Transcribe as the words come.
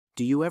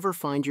Do you ever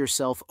find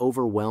yourself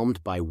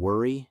overwhelmed by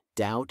worry,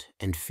 doubt,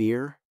 and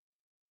fear?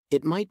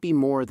 It might be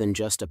more than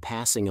just a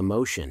passing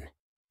emotion.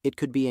 It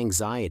could be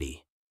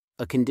anxiety,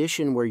 a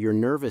condition where your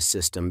nervous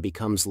system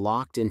becomes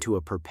locked into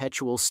a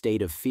perpetual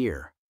state of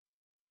fear.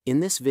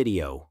 In this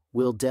video,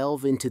 we'll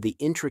delve into the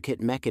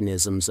intricate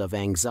mechanisms of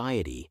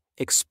anxiety,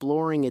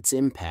 exploring its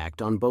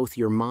impact on both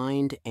your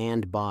mind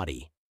and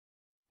body.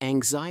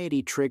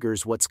 Anxiety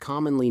triggers what's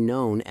commonly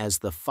known as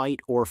the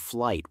fight or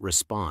flight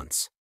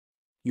response.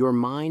 Your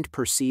mind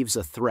perceives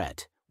a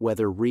threat,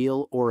 whether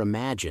real or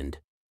imagined,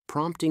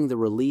 prompting the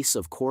release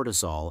of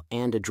cortisol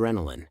and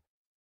adrenaline.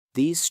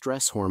 These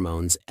stress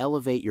hormones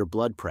elevate your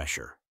blood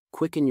pressure,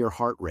 quicken your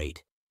heart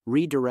rate,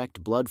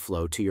 redirect blood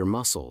flow to your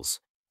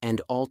muscles,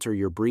 and alter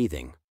your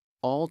breathing,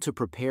 all to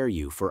prepare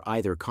you for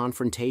either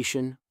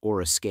confrontation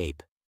or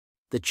escape.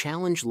 The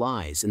challenge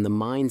lies in the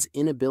mind's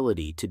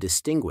inability to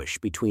distinguish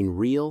between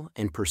real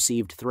and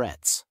perceived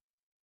threats.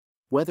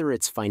 Whether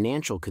it's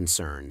financial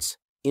concerns,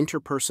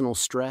 interpersonal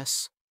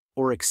stress,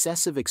 or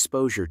excessive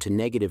exposure to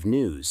negative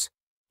news,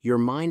 your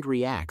mind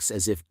reacts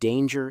as if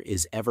danger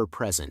is ever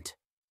present.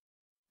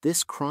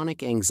 This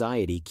chronic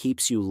anxiety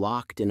keeps you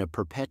locked in a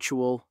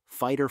perpetual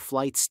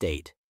fight-or-flight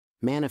state,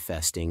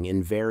 manifesting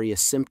in various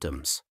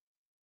symptoms.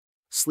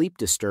 Sleep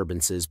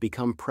disturbances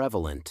become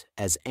prevalent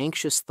as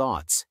anxious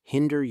thoughts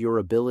hinder your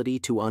ability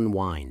to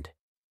unwind.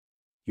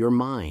 Your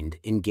mind,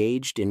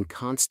 engaged in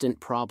constant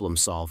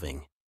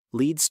problem-solving,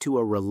 leads to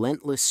a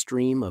relentless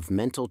stream of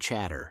mental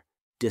chatter,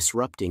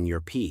 disrupting your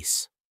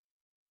peace.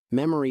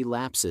 Memory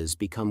lapses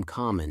become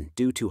common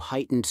due to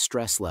heightened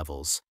stress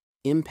levels,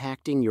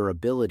 impacting your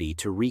ability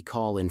to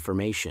recall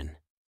information.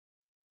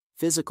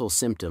 Physical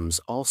symptoms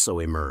also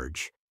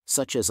emerge,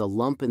 such as a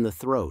lump in the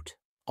throat,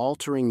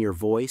 altering your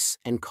voice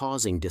and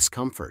causing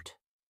discomfort.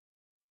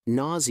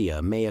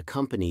 Nausea may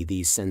accompany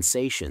these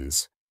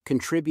sensations,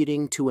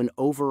 contributing to an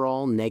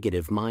overall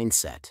negative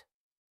mindset.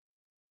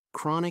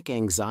 Chronic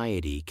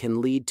anxiety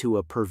can lead to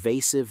a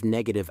pervasive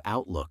negative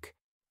outlook,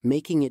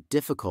 making it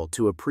difficult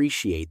to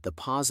appreciate the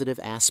positive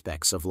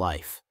aspects of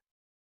life.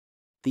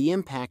 The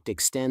impact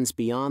extends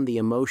beyond the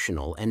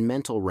emotional and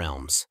mental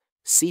realms,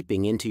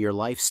 seeping into your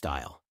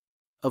lifestyle.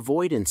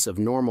 Avoidance of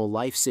normal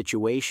life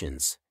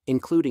situations,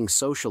 including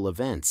social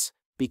events,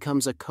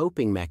 becomes a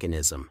coping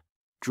mechanism,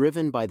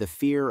 driven by the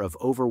fear of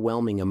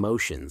overwhelming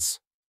emotions.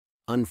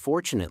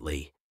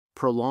 Unfortunately,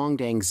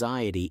 prolonged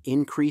anxiety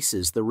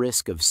increases the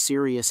risk of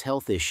serious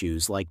health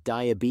issues like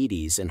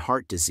diabetes and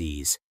heart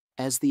disease,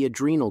 as the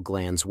adrenal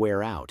glands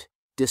wear out,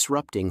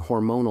 disrupting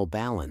hormonal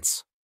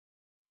balance.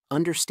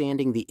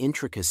 Understanding the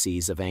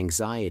intricacies of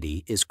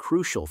anxiety is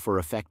crucial for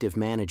effective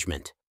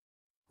management.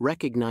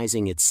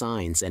 Recognizing its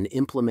signs and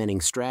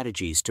implementing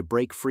strategies to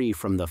break free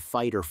from the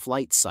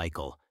fight-or-flight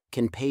cycle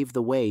can pave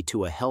the way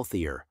to a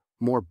healthier,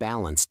 more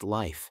balanced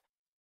life.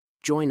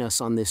 Join us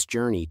on this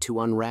journey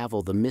to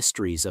unravel the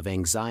mysteries of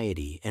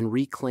anxiety and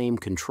reclaim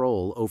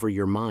control over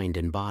your mind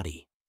and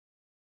body.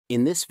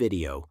 In this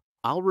video,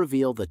 I'll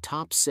reveal the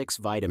top 6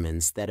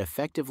 vitamins that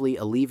effectively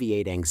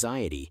alleviate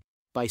anxiety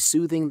by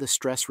soothing the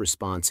stress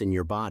response in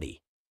your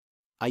body.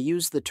 I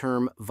use the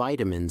term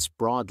vitamins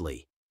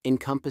broadly,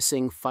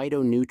 encompassing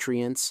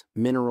phytonutrients,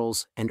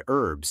 minerals, and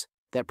herbs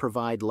that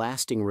provide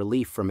lasting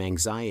relief from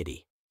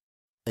anxiety.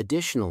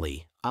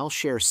 Additionally, I'll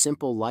share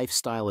simple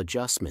lifestyle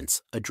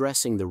adjustments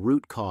addressing the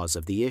root cause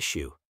of the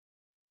issue.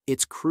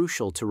 It's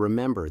crucial to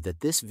remember that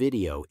this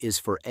video is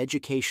for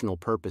educational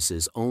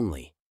purposes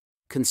only.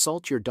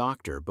 Consult your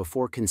doctor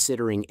before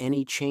considering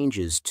any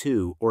changes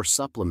to or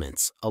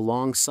supplements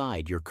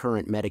alongside your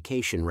current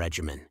medication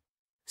regimen.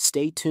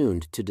 Stay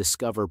tuned to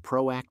discover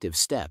proactive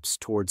steps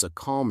towards a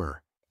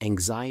calmer,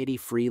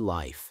 anxiety-free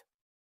life.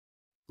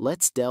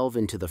 Let's delve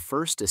into the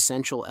first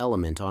essential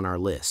element on our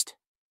list,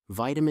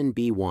 vitamin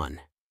B1.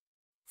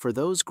 For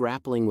those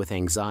grappling with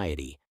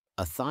anxiety,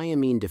 a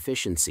thiamine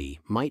deficiency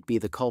might be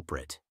the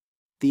culprit.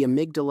 The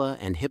amygdala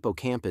and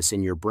hippocampus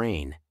in your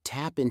brain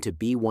tap into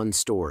B1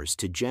 stores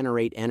to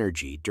generate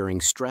energy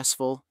during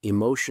stressful,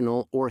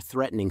 emotional, or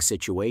threatening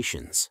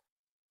situations.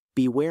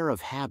 Beware of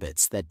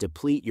habits that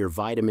deplete your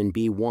vitamin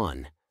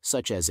B1,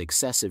 such as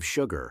excessive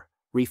sugar,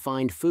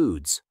 refined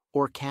foods,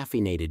 or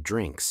caffeinated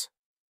drinks.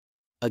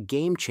 A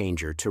game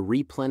changer to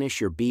replenish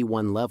your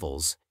B1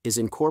 levels is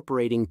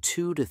incorporating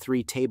 2 to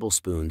 3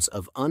 tablespoons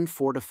of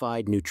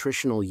unfortified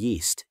nutritional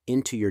yeast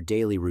into your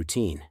daily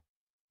routine.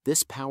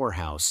 This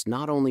powerhouse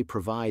not only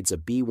provides a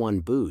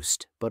B1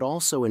 boost, but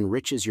also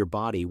enriches your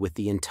body with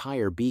the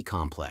entire B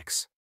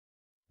complex.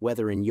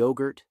 Whether in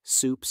yogurt,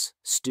 soups,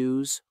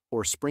 stews,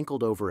 or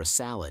sprinkled over a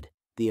salad,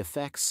 the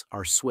effects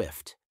are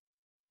swift.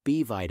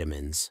 B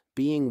vitamins,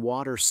 being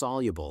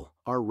water-soluble,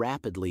 are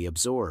rapidly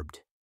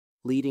absorbed,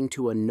 leading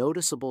to a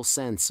noticeable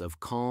sense of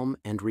calm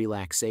and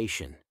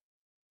relaxation.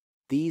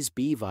 These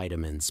B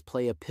vitamins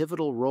play a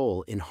pivotal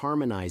role in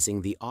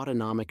harmonizing the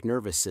autonomic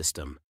nervous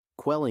system,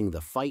 quelling the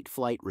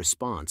fight-flight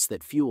response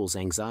that fuels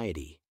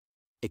anxiety.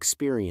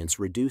 Experience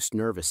reduced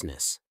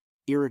nervousness,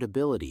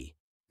 irritability,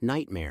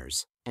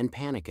 nightmares, and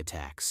panic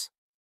attacks.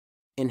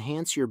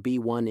 Enhance your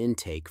B1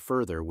 intake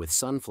further with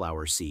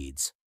sunflower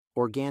seeds,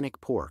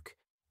 organic pork,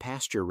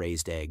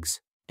 pasture-raised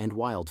eggs, and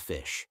wild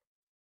fish.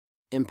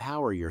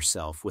 Empower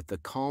yourself with the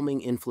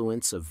calming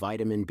influence of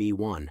vitamin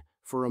B1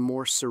 for a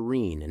more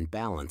serene and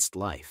balanced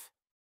life.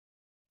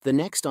 The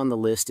next on the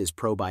list is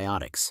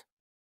probiotics.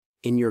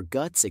 In your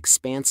gut's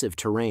expansive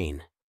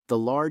terrain, the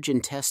large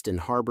intestine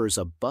harbors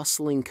a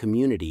bustling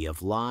community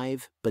of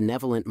live,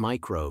 benevolent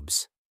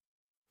microbes.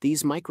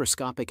 These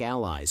microscopic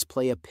allies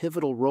play a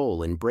pivotal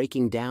role in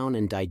breaking down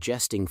and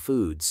digesting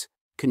foods,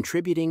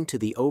 contributing to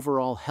the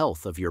overall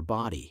health of your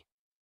body.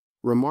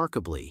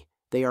 Remarkably,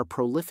 they are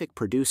prolific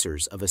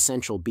producers of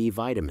essential B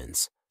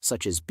vitamins,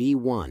 such as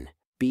B1,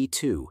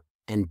 B2,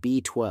 and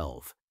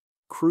B12,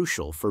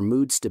 crucial for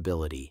mood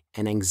stability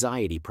and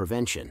anxiety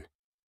prevention.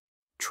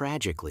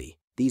 Tragically,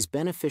 these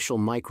beneficial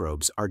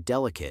microbes are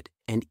delicate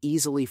and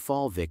easily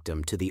fall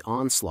victim to the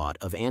onslaught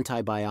of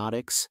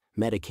antibiotics,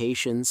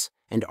 medications,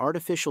 and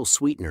artificial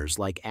sweeteners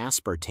like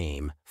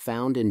aspartame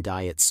found in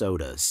diet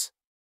sodas.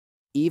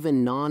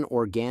 Even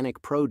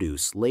non-organic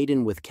produce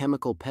laden with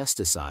chemical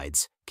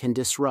pesticides can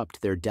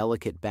disrupt their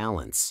delicate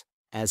balance,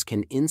 as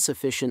can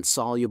insufficient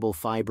soluble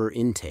fiber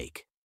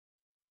intake.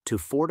 To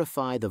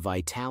fortify the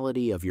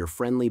vitality of your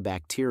friendly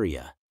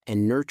bacteria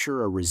and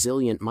nurture a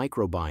resilient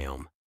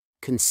microbiome,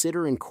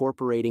 consider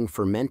incorporating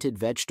fermented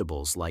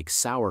vegetables like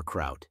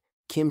sauerkraut,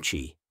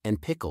 kimchi,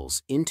 and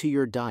pickles into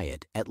your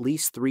diet at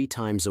least 3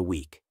 times a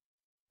week.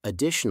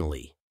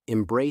 Additionally,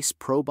 embrace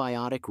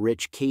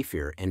probiotic-rich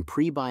kefir and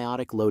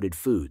prebiotic-loaded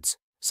foods,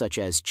 such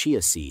as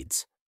chia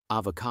seeds,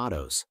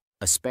 avocados,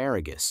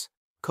 asparagus,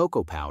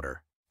 cocoa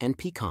powder, and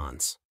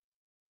pecans.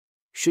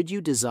 Should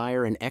you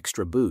desire an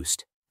extra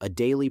boost, a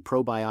daily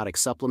probiotic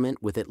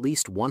supplement with at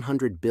least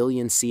 100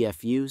 billion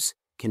CFUs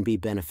can be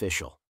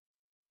beneficial.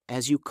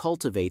 As you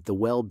cultivate the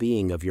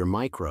well-being of your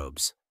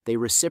microbes, they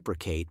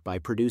reciprocate by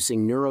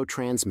producing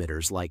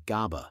neurotransmitters like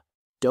GABA,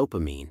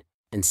 dopamine,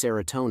 and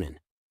serotonin,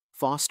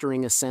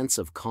 fostering a sense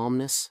of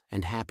calmness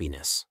and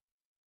happiness.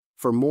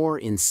 For more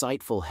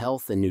insightful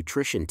health and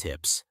nutrition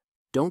tips,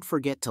 don't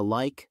forget to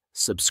like,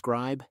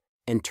 subscribe,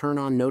 and turn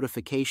on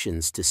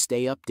notifications to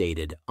stay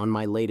updated on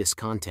my latest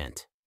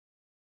content.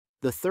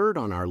 The third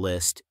on our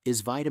list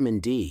is vitamin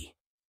D.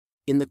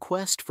 In the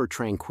quest for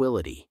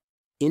tranquility,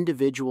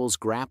 individuals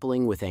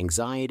grappling with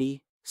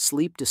anxiety,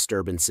 sleep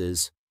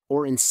disturbances,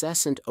 or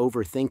incessant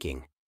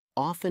overthinking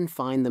often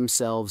find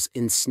themselves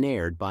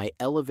ensnared by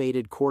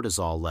elevated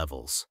cortisol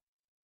levels.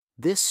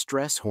 This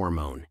stress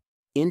hormone,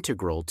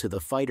 integral to the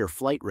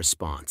fight-or-flight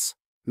response,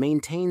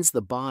 maintains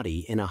the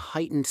body in a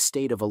heightened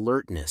state of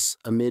alertness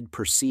amid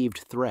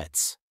perceived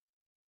threats.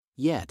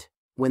 Yet,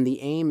 when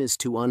the aim is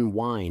to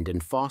unwind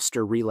and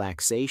foster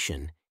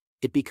relaxation,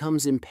 it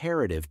becomes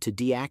imperative to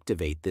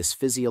deactivate this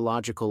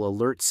physiological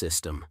alert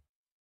system.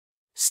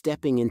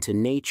 Stepping into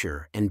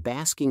nature and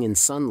basking in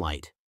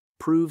sunlight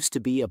proves to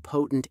be a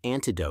potent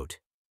antidote,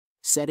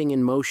 setting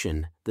in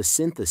motion the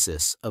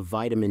synthesis of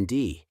vitamin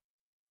D.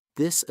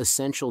 This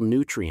essential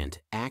nutrient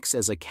acts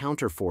as a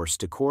counterforce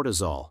to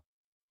cortisol,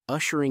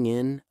 ushering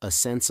in a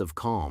sense of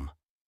calm.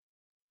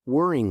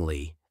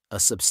 Worryingly, a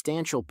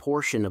substantial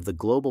portion of the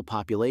global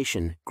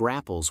population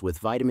grapples with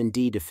vitamin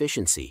D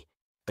deficiency,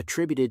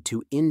 attributed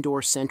to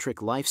indoor-centric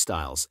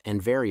lifestyles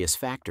and various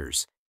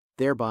factors,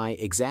 thereby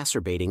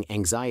exacerbating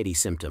anxiety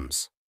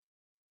symptoms.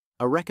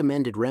 A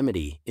recommended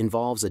remedy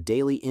involves a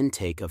daily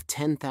intake of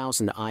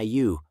 10,000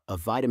 IU of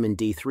vitamin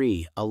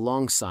D3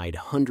 alongside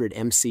 100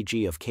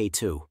 mcg of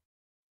K2.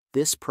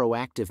 This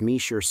proactive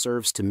measure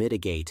serves to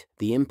mitigate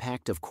the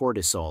impact of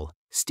cortisol,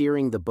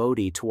 steering the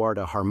body toward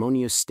a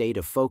harmonious state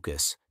of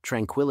focus,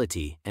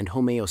 tranquility, and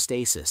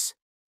homeostasis.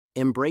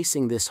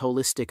 Embracing this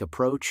holistic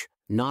approach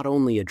not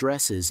only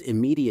addresses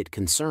immediate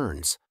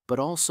concerns, but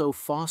also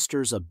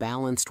fosters a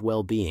balanced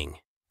well-being,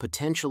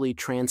 potentially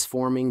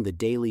transforming the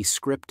daily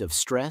script of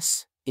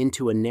stress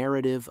into a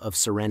narrative of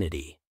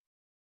serenity.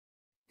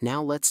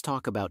 Now let's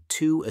talk about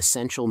 2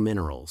 essential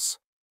minerals,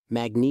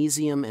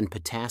 magnesium and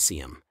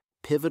potassium,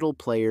 pivotal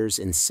players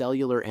in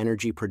cellular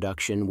energy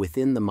production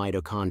within the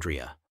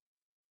mitochondria.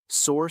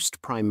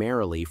 Sourced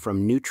primarily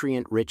from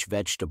nutrient-rich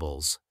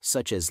vegetables,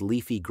 such as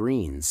leafy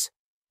greens,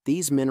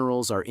 these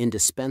minerals are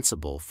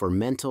indispensable for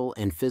mental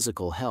and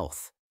physical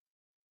health.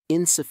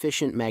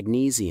 Insufficient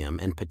magnesium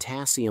and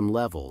potassium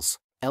levels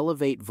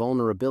elevate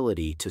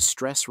vulnerability to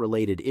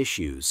stress-related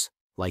issues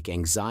like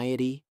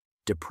anxiety,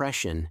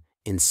 depression,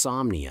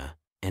 insomnia,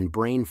 and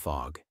brain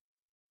fog.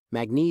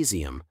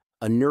 Magnesium,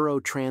 a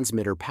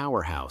neurotransmitter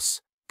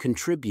powerhouse,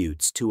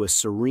 contributes to a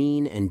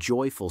serene and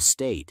joyful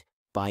state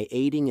by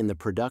aiding in the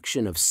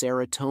production of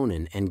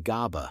serotonin and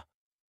GABA.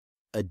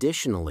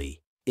 Additionally,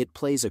 it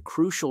plays a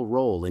crucial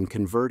role in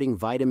converting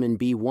vitamin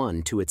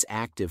B1 to its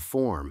active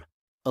form,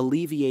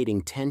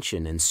 alleviating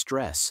tension and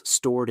stress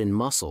stored in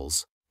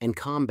muscles and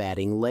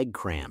combating leg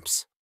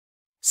cramps.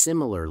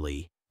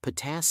 Similarly,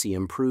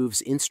 potassium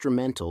proves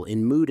instrumental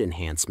in mood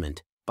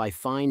enhancement by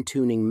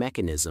fine-tuning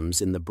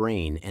mechanisms in the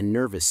brain and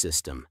nervous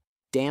system,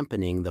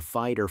 dampening the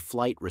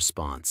fight-or-flight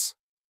response.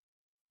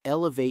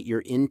 Elevate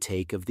your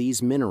intake of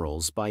these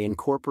minerals by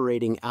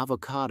incorporating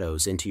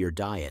avocados into your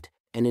diet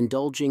and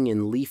indulging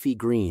in leafy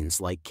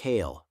greens like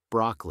kale,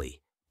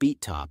 broccoli,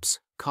 beet tops,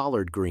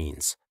 collard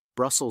greens,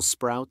 Brussels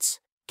sprouts,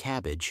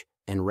 cabbage,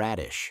 and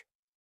radish.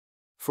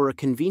 For a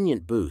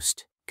convenient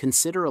boost,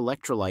 consider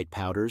electrolyte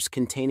powders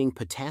containing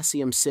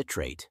potassium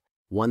citrate,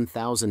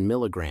 1,000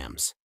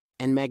 milligrams,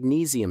 and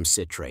magnesium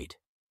citrate,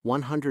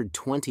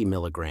 120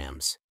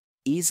 milligrams,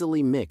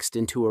 easily mixed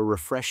into a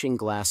refreshing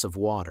glass of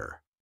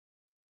water.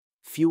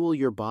 Fuel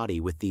your body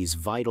with these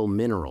vital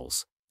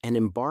minerals and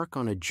embark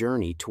on a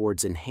journey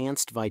towards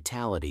enhanced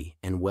vitality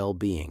and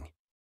well-being.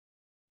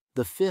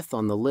 The fifth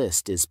on the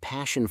list is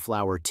passion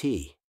flower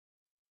tea.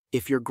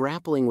 If you're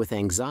grappling with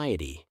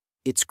anxiety,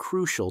 it's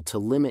crucial to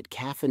limit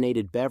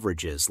caffeinated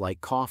beverages like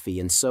coffee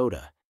and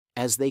soda,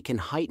 as they can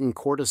heighten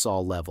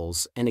cortisol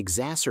levels and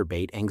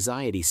exacerbate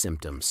anxiety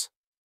symptoms.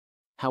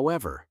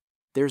 However,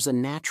 there's a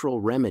natural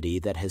remedy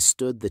that has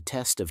stood the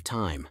test of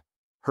time: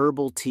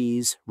 herbal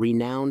teas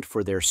renowned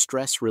for their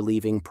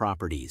stress-relieving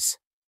properties.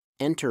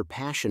 Enter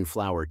passion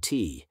flower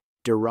tea,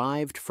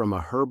 derived from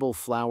a herbal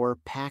flower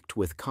packed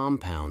with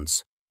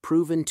compounds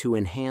proven to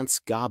enhance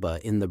GABA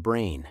in the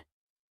brain.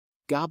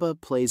 GABA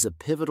plays a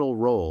pivotal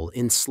role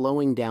in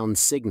slowing down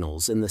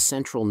signals in the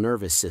central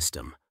nervous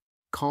system,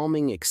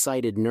 calming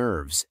excited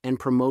nerves and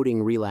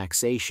promoting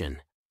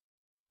relaxation.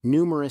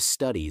 Numerous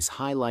studies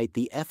highlight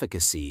the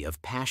efficacy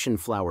of passion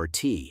flower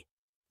tea,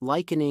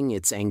 likening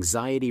its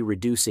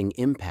anxiety-reducing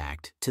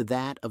impact to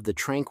that of the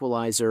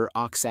tranquilizer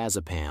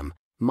oxazepam,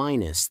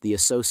 minus the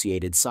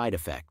associated side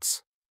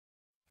effects.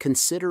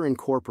 Consider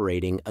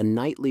incorporating a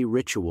nightly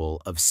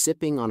ritual of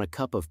sipping on a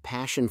cup of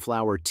passion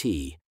flower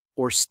tea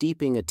or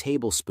steeping a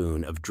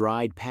tablespoon of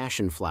dried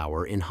passion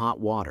flower in hot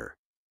water.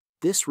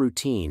 This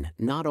routine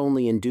not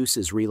only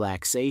induces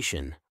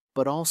relaxation,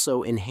 but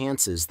also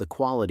enhances the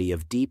quality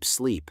of deep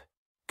sleep,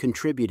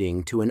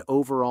 contributing to an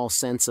overall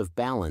sense of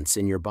balance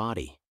in your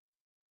body.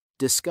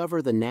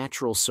 Discover the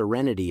natural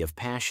serenity of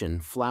passion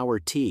flower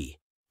tea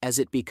as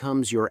it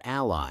becomes your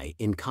ally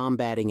in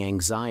combating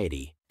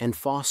anxiety and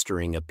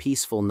fostering a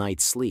peaceful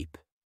night's sleep.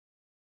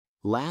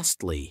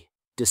 Lastly,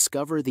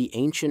 discover the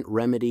ancient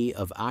remedy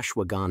of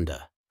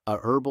ashwagandha, a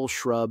herbal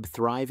shrub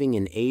thriving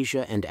in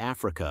Asia and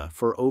Africa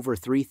for over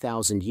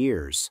 3,000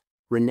 years,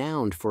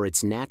 renowned for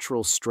its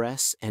natural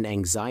stress and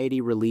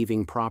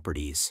anxiety-relieving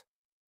properties.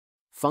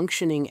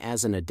 Functioning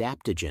as an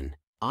adaptogen,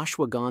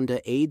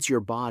 ashwagandha aids your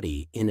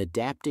body in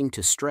adapting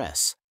to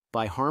stress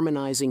by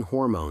harmonizing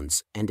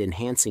hormones and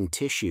enhancing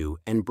tissue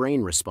and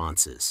brain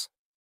responses.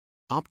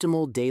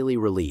 Optimal daily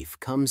relief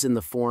comes in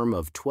the form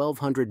of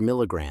 1,200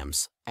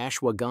 milligrams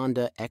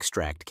ashwagandha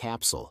extract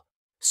capsule,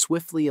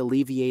 swiftly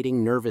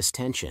alleviating nervous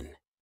tension.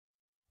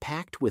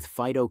 Packed with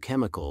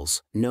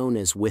phytochemicals known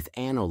as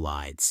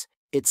withanolides,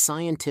 it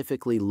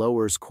scientifically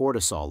lowers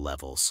cortisol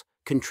levels,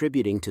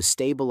 contributing to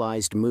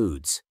stabilized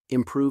moods,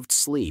 improved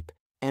sleep,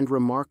 and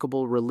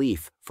remarkable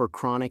relief for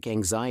chronic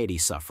anxiety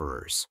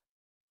sufferers.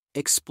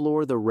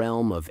 Explore the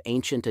realm of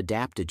ancient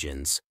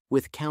adaptogens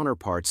with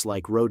counterparts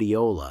like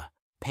rhodiola,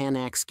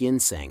 Panax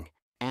ginseng,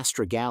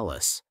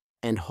 astragalus,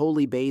 and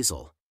holy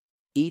basil,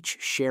 each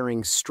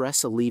sharing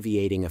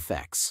stress-alleviating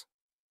effects.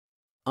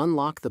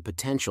 Unlock the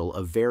potential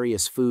of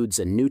various foods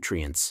and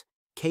nutrients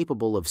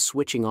capable of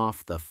switching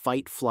off the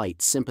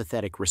fight-flight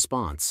sympathetic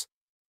response,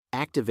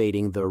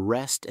 activating the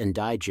rest and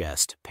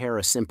digest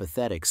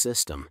parasympathetic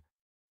system.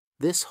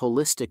 This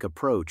holistic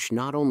approach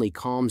not only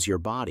calms your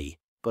body,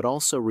 but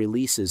also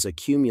releases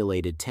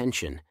accumulated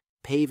tension,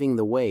 paving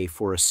the way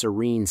for a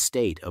serene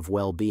state of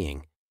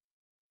well-being.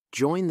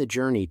 Join the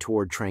journey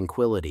toward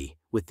tranquility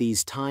with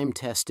these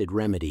time-tested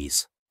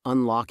remedies,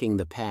 unlocking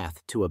the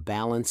path to a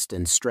balanced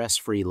and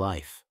stress-free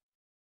life.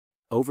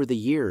 Over the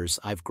years,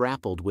 I've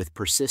grappled with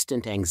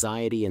persistent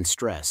anxiety and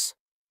stress,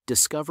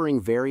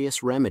 discovering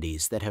various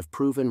remedies that have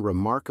proven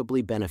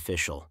remarkably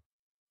beneficial.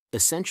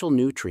 Essential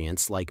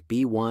nutrients like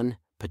B1,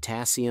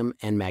 potassium,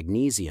 and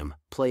magnesium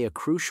play a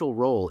crucial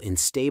role in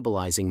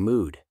stabilizing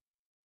mood.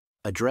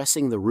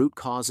 Addressing the root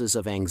causes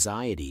of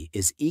anxiety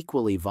is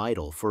equally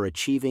vital for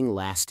achieving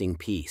lasting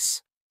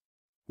peace.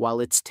 While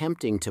it's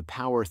tempting to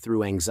power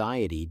through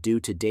anxiety due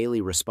to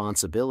daily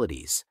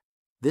responsibilities,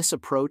 this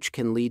approach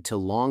can lead to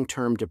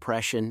long-term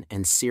depression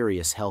and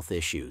serious health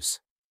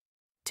issues.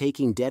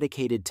 Taking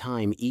dedicated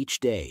time each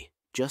day,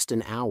 just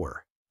an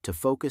hour, to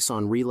focus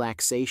on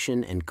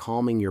relaxation and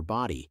calming your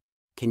body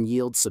can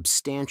yield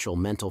substantial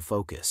mental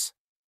focus.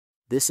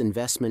 This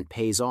investment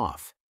pays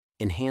off,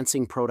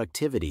 enhancing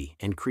productivity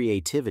and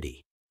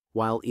creativity,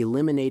 while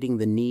eliminating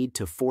the need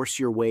to force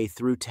your way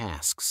through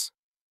tasks.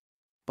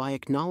 By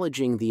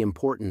acknowledging the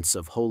importance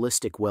of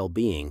holistic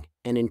well-being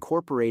and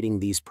incorporating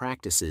these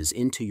practices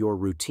into your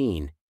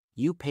routine,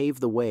 you pave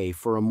the way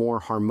for a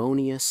more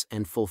harmonious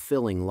and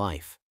fulfilling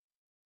life.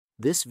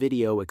 This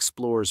video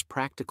explores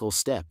practical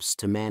steps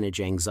to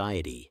manage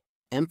anxiety,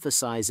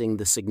 emphasizing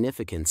the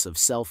significance of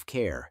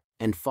self-care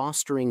and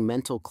fostering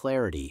mental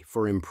clarity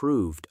for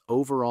improved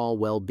overall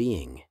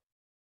well-being.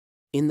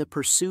 In the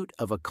pursuit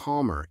of a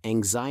calmer,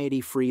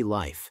 anxiety-free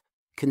life,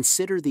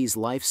 Consider these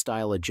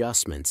lifestyle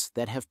adjustments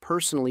that have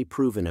personally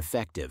proven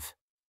effective.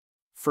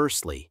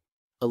 Firstly,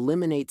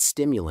 eliminate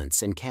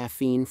stimulants and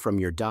caffeine from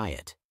your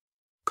diet.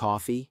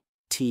 Coffee,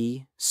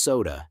 tea,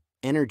 soda,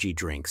 energy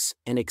drinks,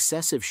 and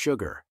excessive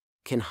sugar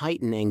can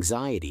heighten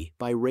anxiety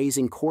by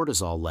raising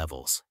cortisol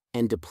levels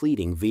and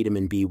depleting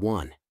vitamin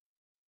B1.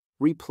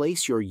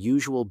 Replace your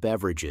usual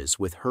beverages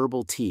with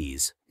herbal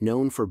teas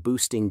known for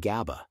boosting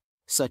GABA,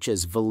 such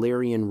as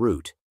valerian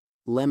root,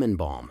 lemon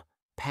balm,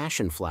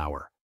 passion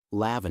flower,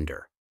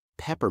 lavender,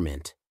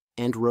 peppermint,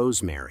 and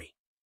rosemary.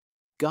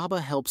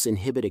 GABA helps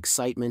inhibit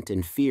excitement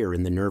and fear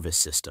in the nervous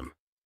system.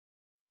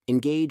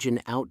 Engage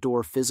in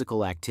outdoor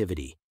physical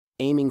activity,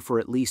 aiming for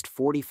at least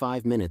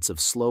 45 minutes of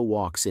slow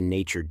walks in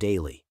nature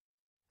daily.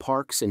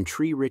 Parks and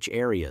tree-rich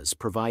areas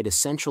provide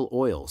essential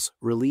oils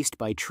released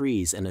by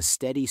trees and a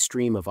steady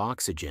stream of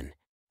oxygen,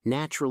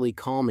 naturally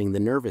calming the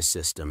nervous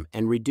system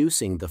and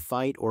reducing the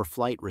fight or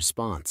flight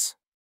response.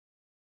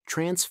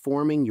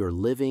 Transforming your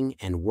living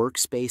and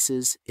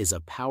workspaces is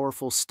a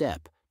powerful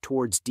step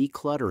towards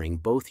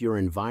decluttering both your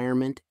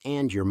environment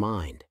and your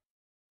mind.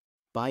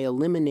 By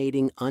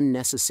eliminating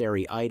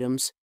unnecessary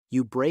items,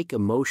 you break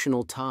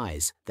emotional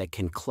ties that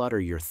can clutter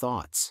your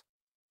thoughts.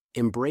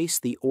 Embrace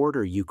the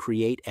order you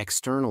create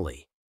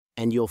externally,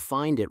 and you'll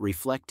find it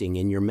reflecting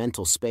in your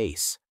mental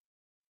space.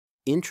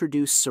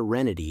 Introduce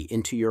serenity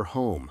into your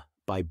home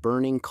by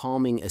burning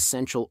calming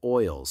essential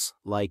oils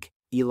like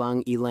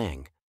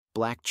ylang-ylang,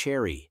 black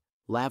cherry,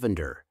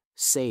 lavender,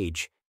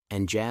 sage,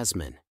 and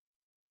jasmine.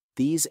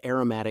 These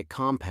aromatic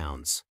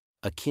compounds,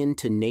 akin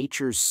to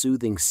nature's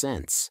soothing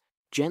scents,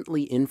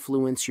 gently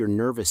influence your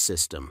nervous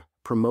system,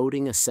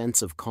 promoting a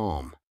sense of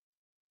calm.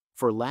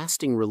 For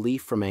lasting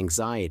relief from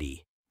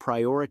anxiety,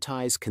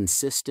 prioritize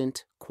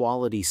consistent,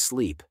 quality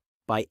sleep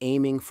by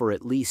aiming for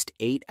at least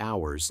 8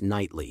 hours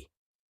nightly.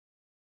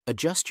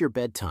 Adjust your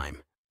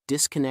bedtime,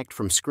 disconnect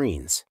from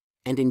screens,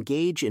 and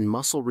engage in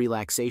muscle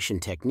relaxation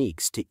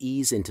techniques to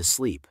ease into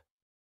sleep.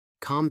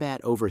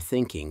 Combat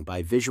overthinking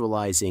by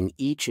visualizing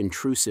each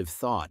intrusive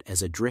thought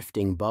as a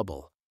drifting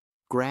bubble,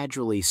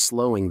 gradually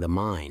slowing the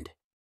mind.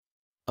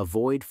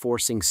 Avoid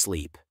forcing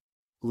sleep.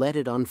 Let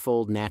it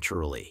unfold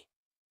naturally.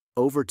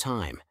 Over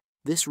time,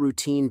 this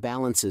routine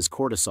balances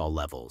cortisol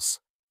levels,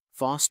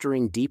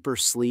 fostering deeper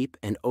sleep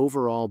and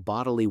overall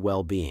bodily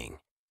well-being.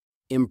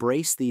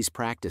 Embrace these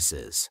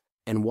practices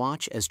and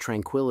watch as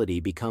tranquility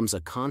becomes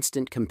a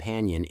constant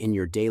companion in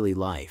your daily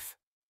life.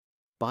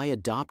 By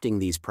adopting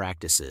these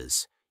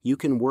practices, you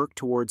can work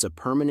towards a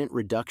permanent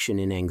reduction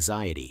in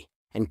anxiety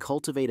and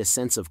cultivate a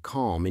sense of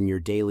calm in your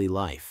daily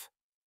life.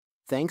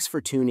 Thanks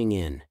for tuning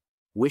in.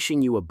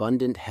 Wishing you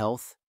abundant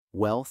health,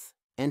 wealth,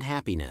 and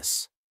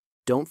happiness.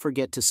 Don't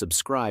forget to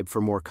subscribe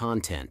for more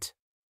content.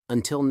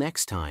 Until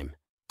next time,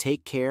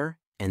 take care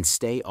and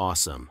stay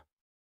awesome.